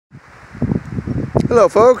Hello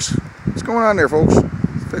folks, what's going on there folks?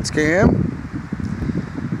 Fitzcam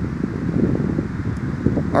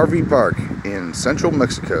RV Park in central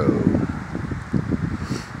Mexico.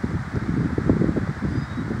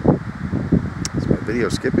 Is my video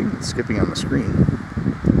skipping? It's skipping on the screen.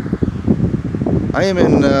 I am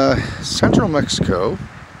in central Mexico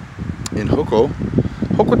in Jocotepec.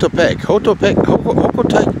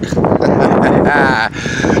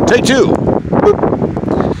 Take two.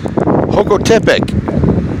 Jocotepec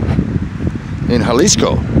in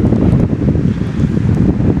Jalisco.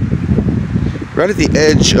 Right at the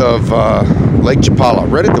edge of Lake Chapalla,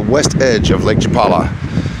 right at the west edge of Lake Chapalla.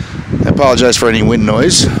 I apologize for any wind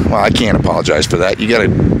noise. Well, I can't apologize for that. You gotta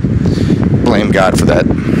blame God for that.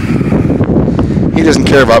 He doesn't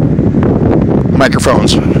care about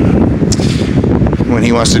microphones when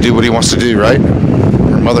he wants to do what he wants to do, right?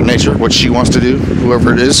 Or Mother Nature, what she wants to do,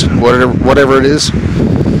 whoever it is, whatever it is.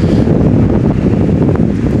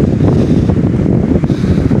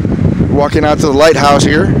 Walking out to the lighthouse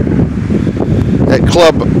here at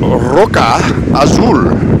Club Roca Azul,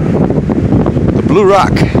 the Blue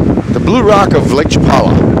Rock of Lake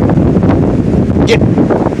Chapalla. Get.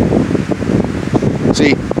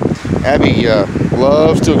 See, Abby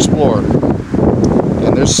loves to explore,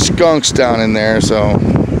 and there's skunks down in there. So,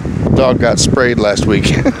 the dog got sprayed last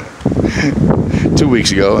week, 2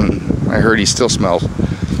 weeks ago, and I heard he still smells.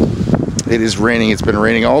 It is raining. It's been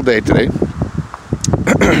raining all day today.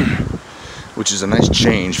 Which is a nice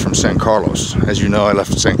change from San Carlos. As you know, I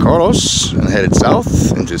left San Carlos and headed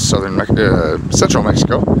south into central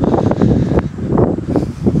Mexico.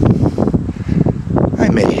 I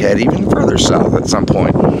may head even further south at some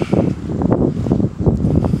point.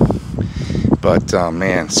 But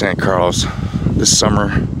man, San Carlos this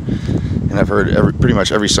summer, and I've heard pretty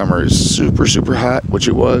much every summer is super hot, which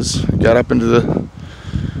it was. Got up into the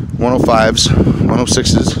 105s,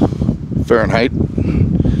 106s Fahrenheit.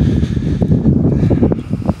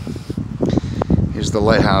 Here's the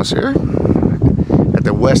lighthouse here at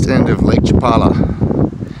the west end of Lake Chapalla,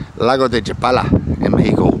 Lago de Chapalla in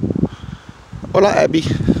Mexico. Hola, Abby.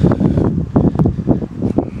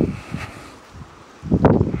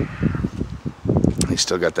 He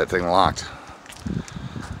still got that thing locked.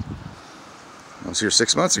 I was here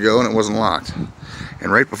 6 months ago and it wasn't locked.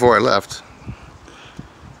 And right before I left,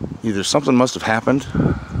 either something must have happened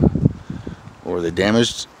or they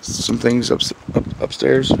damaged some things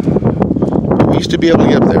upstairs. We used to be able to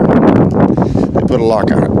get up there. They put a lock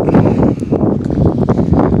on it.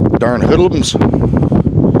 Darn hoodlums.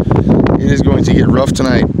 It is going to get rough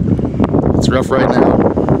tonight. It's rough right now.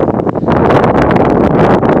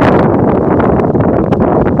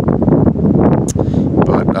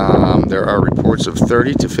 But there are reports of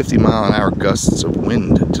 30 to 50 mile an hour gusts of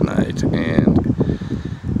wind tonight. And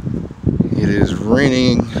it is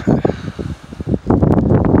raining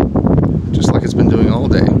just like it's been doing all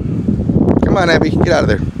day. Come on, Abby, get out of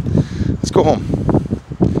there. Let's go home.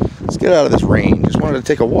 Let's get out of this rain. Just wanted to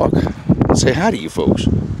take a walk and say hi to you folks.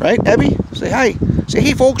 Right, Abby? Say hi. Say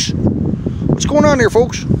hey, folks. What's going on there,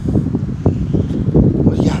 folks?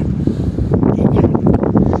 What do you got?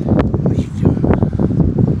 What are you doing?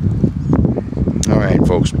 All right,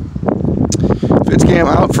 folks. Fitzcam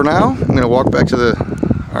out for now. I'm going to walk back to the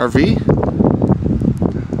RV.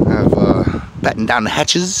 I've battened down the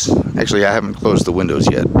hatches. Actually, I haven't closed the windows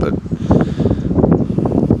yet, but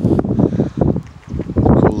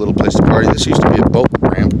little place to party. This used to be a boat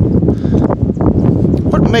ramp.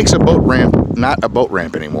 What makes a boat ramp not a boat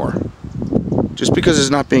ramp anymore? Just because it's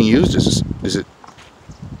not being used, is it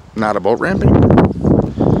not a boat ramp anymore?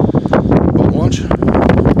 Boat launch?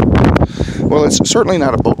 Well, it's certainly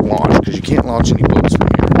not a boat launch because you can't launch any boats from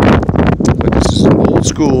here. But this is an old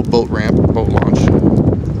school boat ramp, boat launch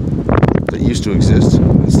that used to exist.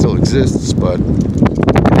 It still exists, but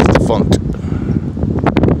it's defunct.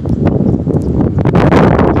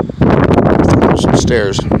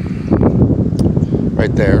 Stairs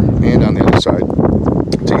right there and on the other side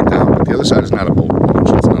to get down, but the other side is not a boat launch.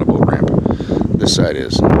 It's not a boat ramp. This side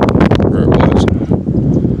is, or it was.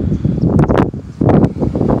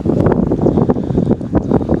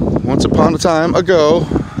 Once upon a time ago.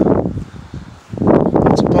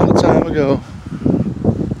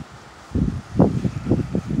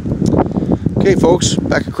 Okay folks,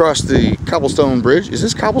 back across the cobblestone bridge. Is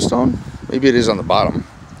this cobblestone? Maybe it is on the bottom.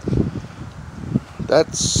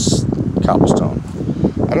 That's cobblestone.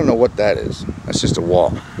 I don't know what that is. That's just a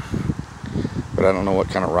wall. But I don't know what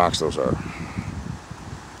kind of rocks those are.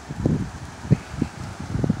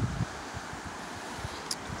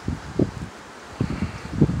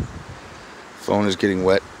 Phone is getting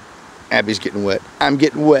wet. Abby's getting wet. I'm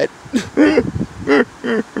getting wet. Alright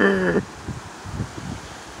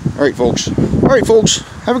folks,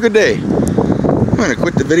 have a good day. I'm going to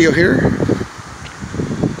quit the video here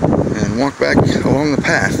and walk back along the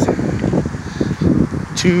path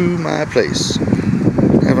to my place.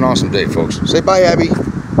 Have an awesome day folks. Say bye Abby.